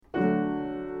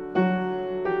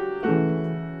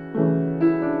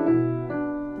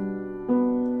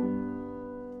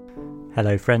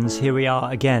Hello friends, here we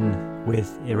are again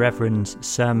with Irreverend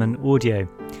Sermon Audio.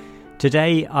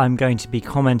 Today I'm going to be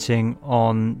commenting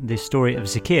on the story of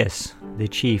Zacchaeus, the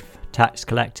chief tax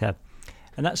collector.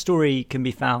 And that story can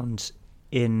be found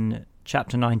in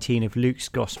chapter 19 of Luke's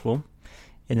Gospel,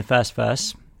 in the first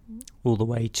verse, all the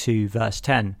way to verse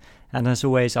 10. And as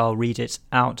always, I'll read it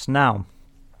out now.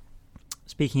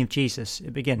 Speaking of Jesus,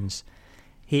 it begins,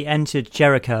 "He entered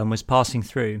Jericho and was passing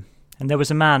through, and there was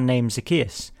a man named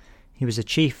Zacchaeus. He was a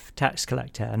chief tax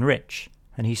collector and rich,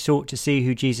 and he sought to see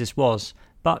who Jesus was,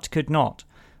 but could not,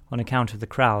 on account of the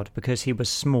crowd, because he was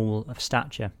small of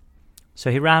stature.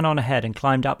 So he ran on ahead and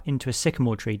climbed up into a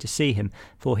sycamore tree to see him,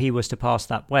 for he was to pass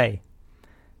that way.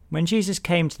 When Jesus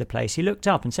came to the place, he looked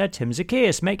up and said to him,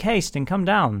 'Zacchaeus, make haste and come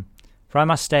down, for I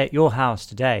must stay at your house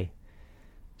today.'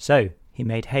 So he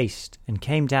made haste and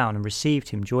came down and received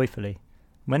him joyfully.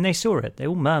 When they saw it, they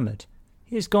all murmured,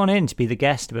 'He has gone in to be the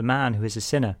guest of a man who is a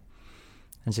sinner.'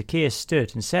 And Zacchaeus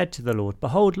stood and said to the Lord,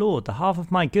 'Behold, Lord, the half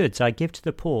of my goods I give to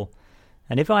the poor,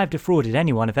 and if I have defrauded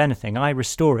anyone of anything, I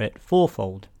restore it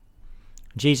fourfold.'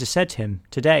 Jesus said to him,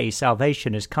 'Today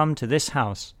salvation has come to this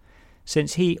house,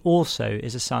 since he also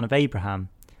is a son of Abraham,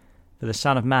 for the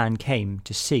Son of Man came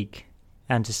to seek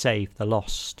and to save the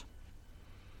lost.'"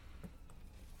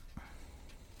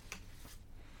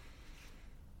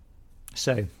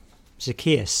 So,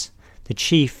 Zacchaeus, the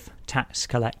chief tax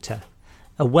collector,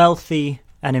 a wealthy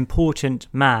and important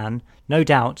man, no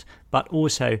doubt, but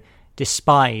also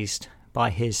despised by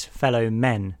his fellow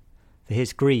men for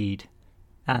his greed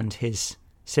and his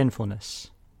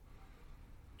sinfulness.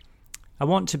 I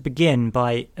want to begin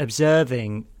by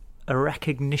observing a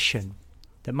recognition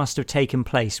that must have taken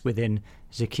place within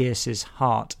Zacchaeus'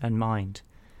 heart and mind.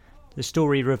 The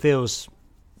story reveals,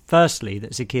 firstly,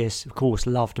 that Zacchaeus, of course,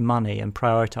 loved money and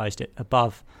prioritized it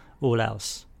above all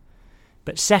else.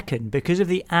 But second, because of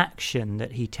the action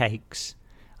that he takes,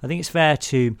 I think it's fair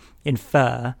to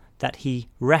infer that he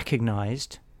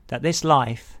recognized that this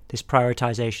life, this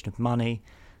prioritization of money,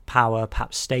 power,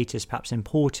 perhaps status, perhaps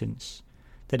importance,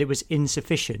 that it was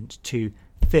insufficient to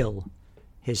fill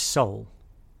his soul.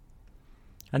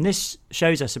 And this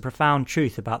shows us a profound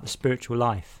truth about the spiritual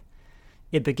life.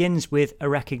 It begins with a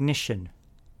recognition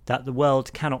that the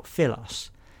world cannot fill us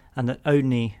and that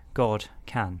only God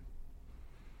can.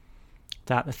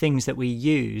 That the things that we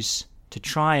use to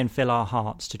try and fill our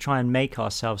hearts, to try and make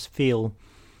ourselves feel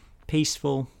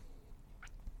peaceful,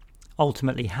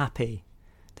 ultimately happy,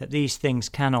 that these things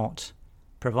cannot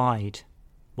provide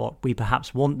what we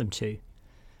perhaps want them to,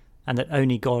 and that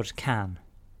only God can.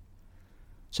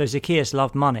 So Zacchaeus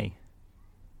loved money,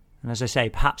 and as I say,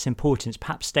 perhaps importance,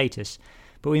 perhaps status,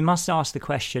 but we must ask the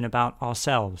question about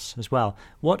ourselves as well.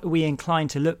 What are we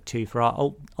inclined to look to for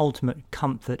our ultimate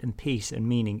comfort and peace and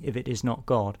meaning if it is not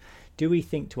God? Do we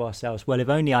think to ourselves, well, if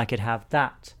only I could have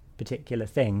that particular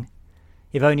thing,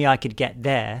 if only I could get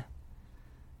there,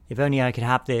 if only I could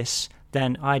have this,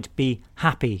 then I'd be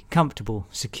happy, comfortable,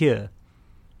 secure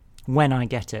when I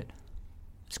get it?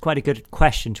 It's quite a good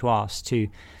question to ask, to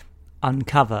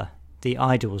uncover the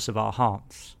idols of our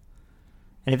hearts.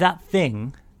 And if that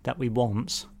thing that we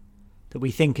want, that we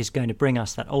think is going to bring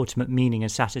us that ultimate meaning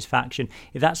and satisfaction,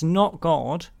 if that's not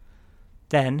God,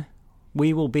 then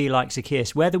we will be like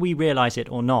Zacchaeus, whether we realize it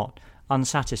or not,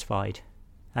 unsatisfied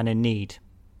and in need.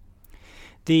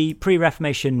 The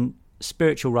pre-Reformation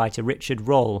spiritual writer Richard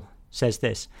Rolle says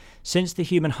this: "Since the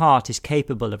human heart is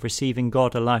capable of receiving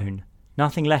God alone,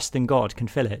 nothing less than God can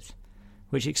fill it,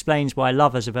 which explains why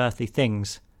lovers of earthly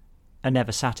things are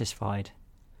never satisfied."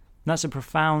 And that's a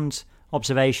profound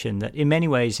observation that in many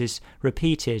ways is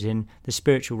repeated in the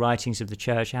spiritual writings of the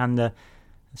church and the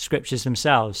scriptures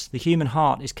themselves. The human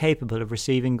heart is capable of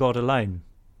receiving God alone.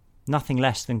 Nothing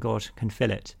less than God can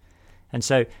fill it. And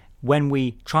so when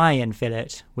we try and fill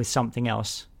it with something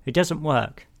else, it doesn't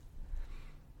work.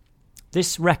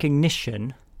 This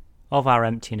recognition of our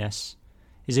emptiness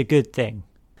is a good thing,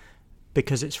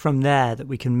 because it's from there that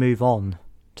we can move on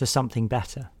to something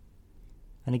better.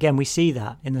 And again, we see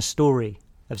that in the story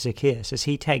of Zacchaeus as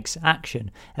he takes action,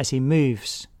 as he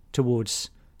moves towards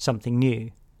something new.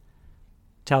 It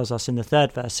tells us in the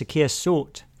third verse, Zacchaeus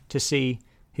sought to see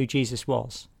who Jesus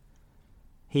was.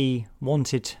 He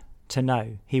wanted to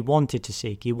know, he wanted to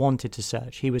seek, he wanted to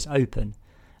search, he was open.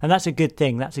 And that's a good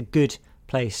thing, that's a good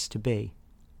place to be.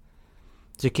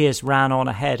 Zacchaeus ran on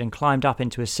ahead and climbed up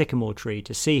into a sycamore tree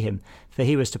to see him, for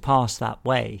he was to pass that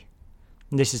way.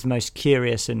 And this is the most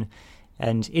curious and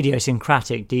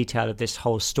idiosyncratic detail of this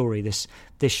whole story, this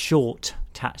short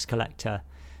tax collector,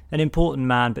 an important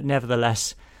man, but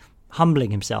nevertheless humbling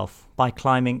himself by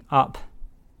climbing up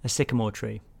a sycamore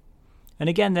tree. And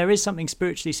again, there is something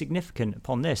spiritually significant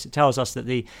upon this. It tells us that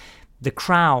the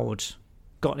crowd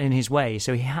got in his way,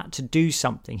 so he had to do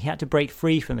something. He had to break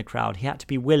free from the crowd. He had to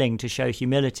be willing to show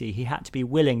humility. He had to be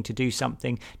willing to do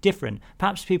something different.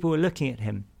 Perhaps people were looking at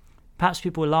him. Perhaps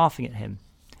people were laughing at him.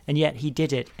 And yet he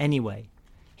did it anyway.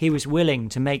 He was willing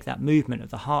to make that movement of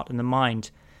the heart and the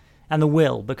mind and the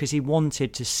will because he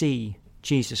wanted to see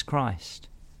Jesus Christ.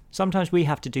 Sometimes we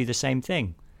have to do the same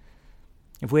thing.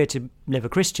 If we're to live a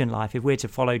Christian life, if we're to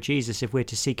follow Jesus, if we're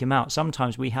to seek him out,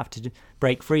 sometimes we have to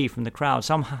break free from the crowd.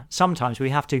 Sometimes we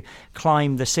have to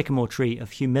climb the sycamore tree of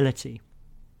humility.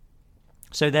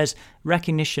 So there's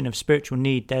recognition of spiritual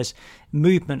need. There's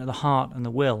movement of the heart and the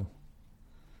will.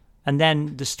 And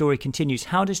then the story continues.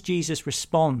 How does Jesus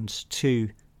respond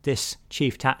to this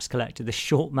chief tax collector, this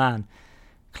short man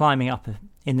climbing up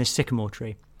in this sycamore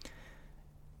tree?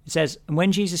 It says, and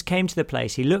when Jesus came to the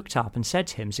place, he looked up and said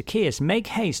to him, Zacchaeus, make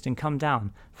haste and come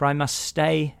down, for I must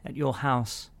stay at your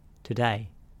house today.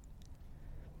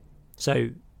 So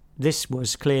this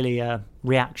was clearly a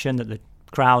reaction that the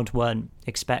crowd weren't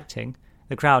expecting.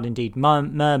 The crowd indeed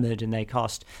murmured, and they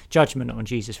cast judgment on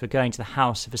Jesus for going to the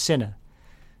house of a sinner.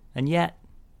 And yet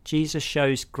Jesus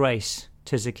shows grace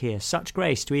to Zacchaeus, such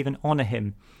grace to even honour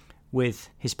him with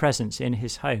his presence in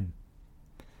his home.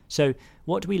 So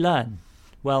what do we learn?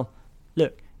 Well,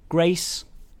 look, grace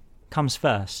comes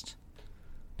first.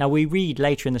 Now, we read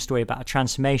later in the story about a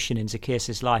transformation in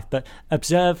Zacchaeus' life, but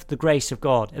observe the grace of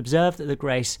God. Observe that the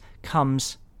grace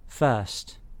comes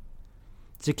first.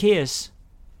 Zacchaeus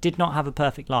did not have a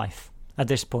perfect life at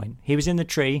this point. He was in the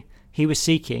tree, he was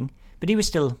seeking, but he was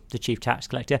still the chief tax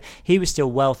collector. He was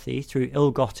still wealthy through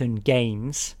ill-gotten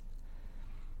gains.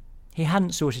 He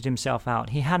hadn't sorted himself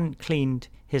out. He hadn't cleaned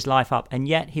his life up, and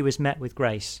yet he was met with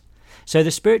grace. So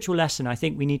the spiritual lesson I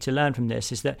think we need to learn from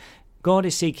this is that God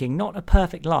is seeking not a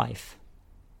perfect life,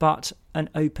 but an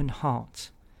open heart.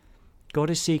 God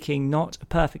is seeking not a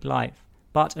perfect life,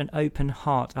 but an open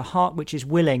heart, a heart which is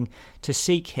willing to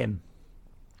seek him,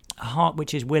 a heart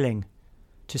which is willing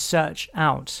to search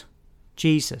out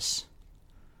Jesus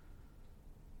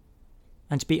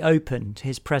and to be open to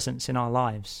his presence in our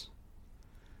lives.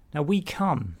 Now we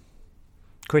come,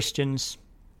 Christians,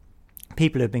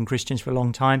 people who have been Christians for a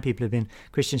long time, people who have been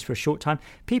Christians for a short time,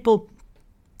 people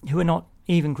who are not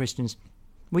even Christians.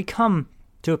 We come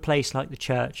to a place like the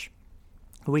church.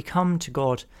 We come to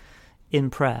God in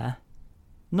prayer,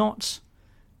 not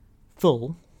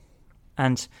full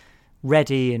and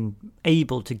ready and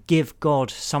able to give God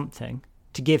something,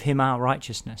 to give him our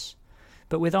righteousness,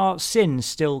 but with our sins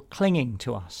still clinging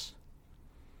to us,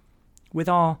 with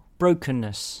our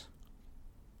brokenness,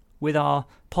 with our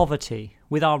poverty,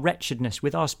 with our wretchedness,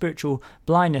 with our spiritual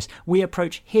blindness. We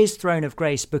approach his throne of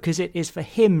grace because it is for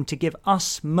him to give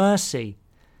us mercy,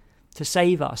 to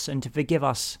save us and to forgive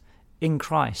us in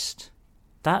Christ.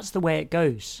 That's the way it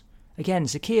goes. Again,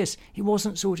 Zacchaeus, he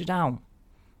wasn't sorted out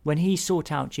when he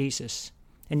sought out Jesus,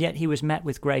 and yet he was met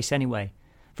with grace anyway.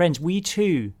 Friends, we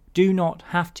too do not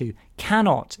have to,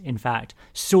 cannot, in fact,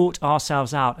 sort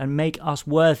ourselves out and make us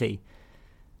worthy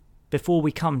before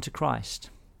we come to Christ.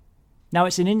 Now,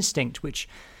 it's an instinct which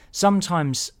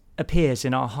sometimes appears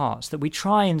in our hearts that we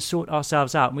try and sort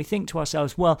ourselves out, and we think to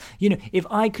ourselves, well, if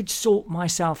I could sort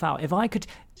myself out, if I could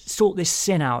sort this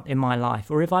sin out in my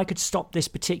life, or if I could stop this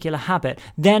particular habit,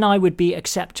 then I would be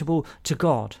acceptable to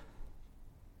God.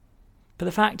 But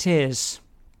the fact is,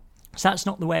 that's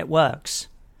not the way it works,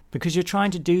 because you're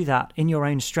trying to do that in your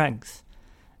own strength.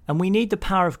 And we need the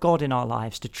power of God in our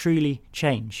lives to truly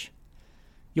change.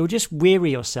 You'll just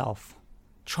weary yourself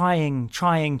trying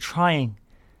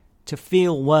to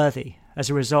feel worthy as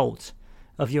a result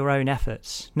of your own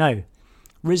efforts. No,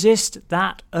 resist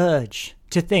that urge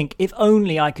to think, if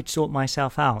only I could sort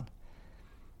myself out.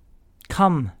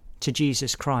 Come to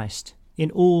Jesus Christ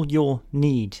in all your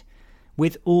need,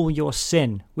 with all your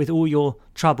sin, with all your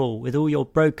trouble, with all your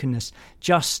brokenness,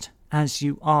 just as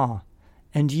you are,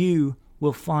 and you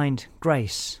will find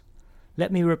grace.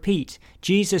 Let me repeat,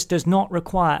 Jesus does not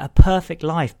require a perfect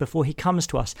life before he comes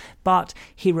to us, but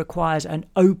he requires an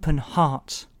open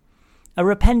heart. A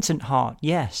repentant heart,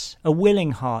 yes. A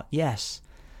willing heart, yes.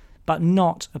 But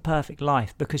not a perfect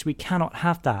life, because we cannot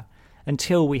have that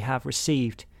until we have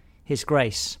received his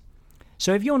grace.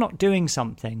 So if you're not doing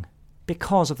something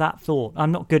because of that thought,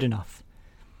 I'm not good enough,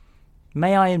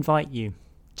 may I invite you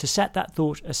to set that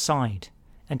thought aside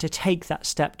and to take that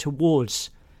step towards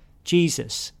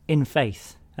Jesus in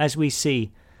faith, as we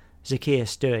see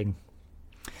Zacchaeus doing.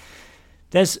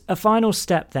 There's a final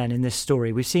step then in this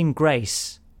story. We've seen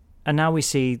grace, and now we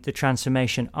see the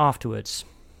transformation afterwards.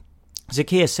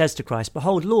 Zacchaeus says to Christ,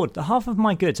 "Behold, Lord, the half of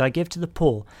my goods I give to the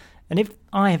poor, And if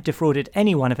I have defrauded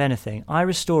anyone of anything, I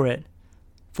restore it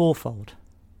fourfold.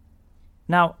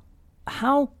 Now,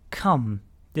 how come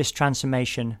this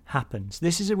transformation happens?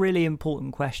 This is a really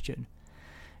important question.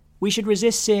 We should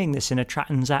resist seeing this in a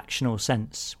transactional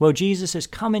sense. Well, Jesus has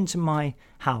come into my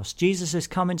house. Jesus has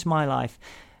come into my life.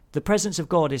 The presence of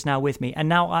God is now with me, and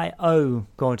now I owe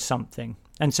God something.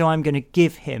 And so I'm going to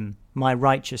give him my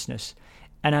righteousness,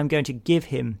 and I'm going to give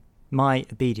him my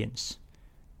obedience.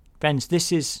 Friends,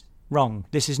 this is wrong.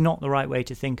 This is not the right way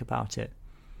to think about it.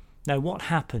 No, what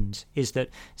happened is that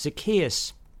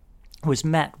Zacchaeus was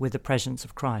met with the presence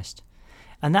of Christ.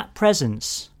 And that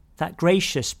presence, that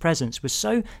gracious presence, was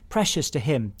so precious to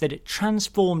him that it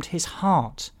transformed his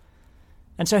heart.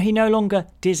 And so he no longer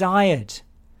desired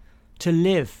to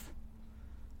live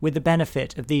with the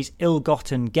benefit of these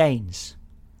ill-gotten gains,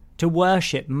 to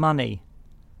worship money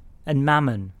and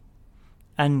mammon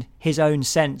and his own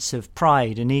sense of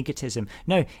pride and egotism.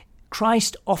 No,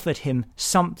 Christ offered him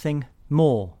something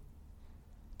more,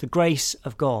 the grace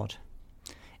of God.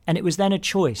 And it was then a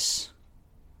choice.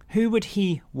 Who would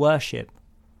he worship?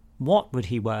 What would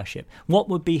he worship? What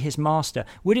would be his master?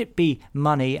 Would it be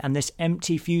money and this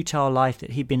empty, futile life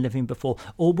that he'd been living before?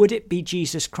 Or would it be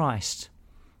Jesus Christ?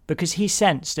 Because he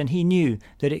sensed and he knew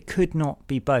that it could not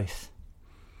be both.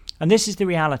 And this is the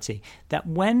reality, that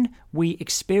when we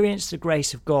experience the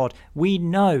grace of God, we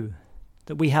know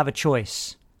that we have a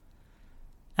choice.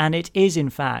 And it is, in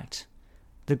fact,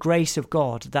 the grace of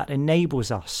God that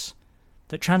enables us,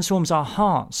 that transforms our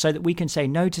hearts so that we can say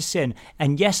no to sin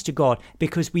and yes to God,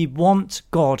 because we want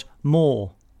God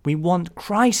more. We want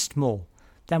Christ more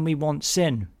than we want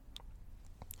sin.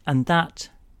 And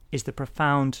that is the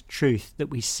profound truth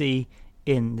that we see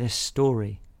in this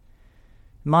story.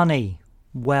 Money,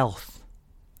 wealth,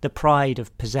 the pride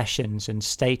of possessions and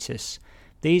status,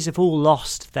 these have all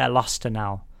lost their luster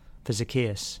now for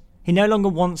Zacchaeus. He no longer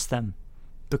wants them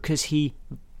because he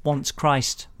wants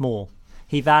Christ more.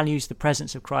 He values the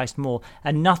presence of Christ more,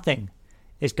 and nothing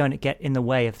is going to get in the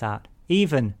way of that,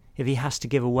 even if he has to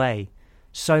give away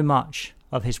so much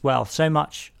of his wealth, so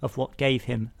much of what gave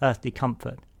him earthly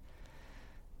comfort.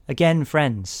 Again,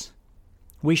 friends,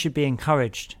 we should be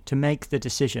encouraged to make the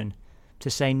decision to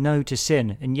say no to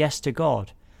sin and yes to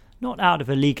God, not out of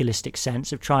a legalistic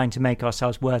sense of trying to make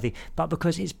ourselves worthy, but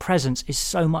because his presence is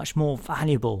so much more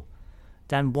valuable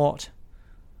than what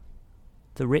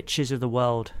the riches of the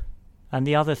world and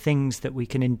the other things that we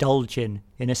can indulge in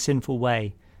a sinful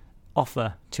way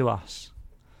offer to us.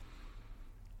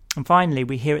 And finally,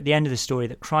 we hear at the end of the story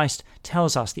that Christ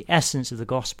tells us the essence of the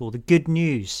gospel, the good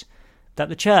news that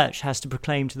the church has to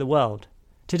proclaim to the world.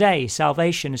 Today,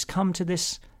 salvation has come to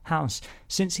this house,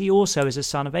 since he also is a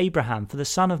son of Abraham, for the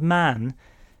Son of Man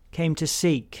came to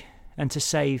seek and to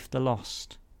save the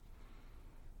lost.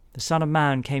 The Son of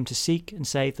Man came to seek and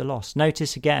save the lost.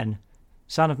 Notice again,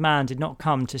 Son of Man did not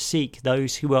come to seek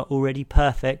those who were already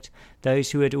perfect,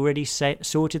 those who had already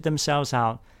sorted themselves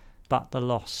out, but the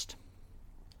lost.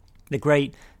 The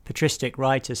great patristic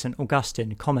writer St.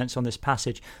 Augustine comments on this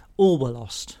passage, all were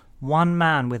lost. One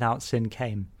man without sin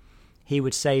came. He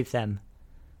would save them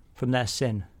from their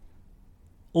sin.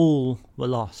 All were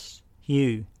lost.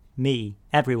 You, me,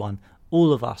 everyone,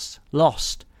 all of us,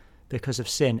 lost because of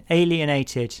sin,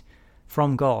 alienated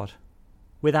from God,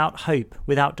 without hope,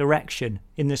 without direction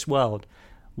in this world.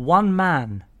 One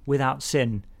man without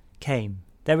sin came.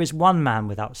 There is one man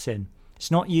without sin.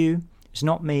 It's not you, it's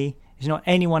not me, it's not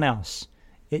anyone else.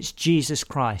 It's Jesus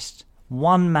Christ,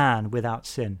 one man without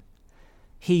sin.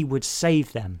 He would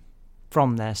save them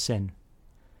from their sin.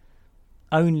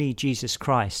 Only Jesus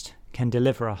Christ can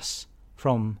deliver us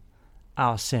from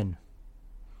our sin.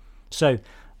 So,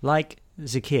 like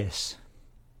Zacchaeus,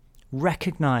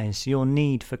 recognize your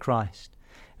need for Christ.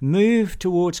 Move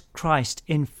towards Christ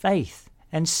in faith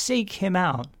and seek him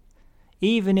out,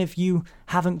 even if you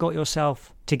haven't got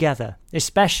yourself together,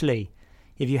 especially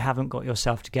if you haven't got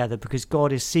yourself together, because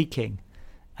God is seeking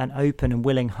an open and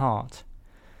willing heart.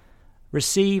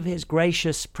 Receive his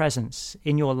gracious presence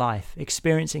in your life,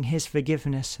 experiencing his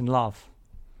forgiveness and love,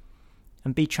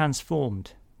 and be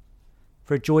transformed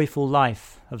for a joyful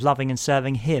life of loving and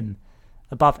serving him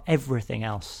above everything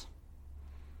else.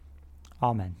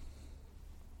 Amen.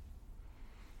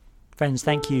 Friends,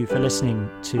 thank you for listening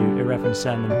to Irreverent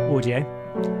Sermon audio.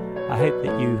 I hope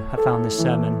that you have found this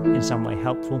sermon in some way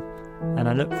helpful, and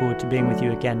I look forward to being with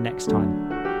you again next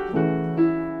time.